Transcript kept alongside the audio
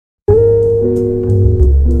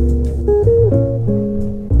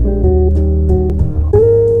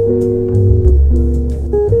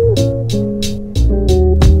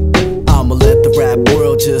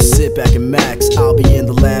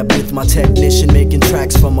passion, making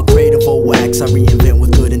tracks from a crate of old wax. I reinvent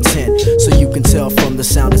with good intent, so you can tell from the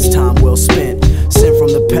sound it's time well spent. Sent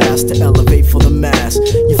from the past to elevate for the mass.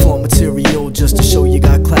 You form material just to show you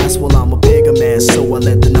got class. Well, I'm a bigger man, so I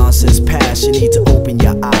let the nonsense pass. You need to open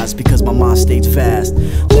your eyes because my mind stays fast.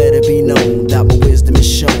 Let it be known that my wisdom is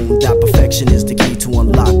shown, that perfection is the key to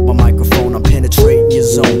unlock my microphone. I'm penetrating your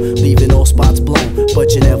zone, leaving all spots blown,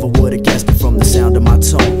 but you never would have guessed it from the sound of my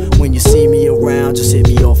tone. When you see me around, just hit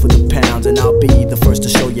me off with a pound, and I'll be the first to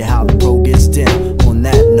show you how the pro gets down. On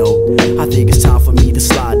that note, I think it's time for me to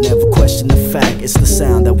slide. Never question the fact, it's the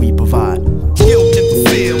sound that we provide. Guilt in the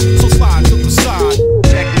field, so slide to the side.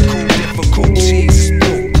 Technical difficulties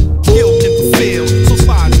through. Guilt in the field, so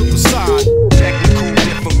slide to the side. Technical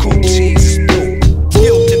difficulties through.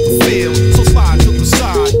 Guilt in the field, so slide to the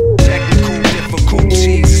side. Technical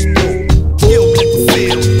difficulties through. Guilt in the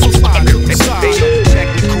field, so slide to the side.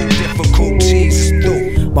 Technical difficulties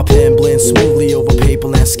through. My pen blends smoothly over paper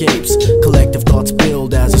landscapes. Collective thoughts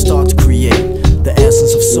build as I start to create the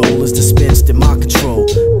essence of soul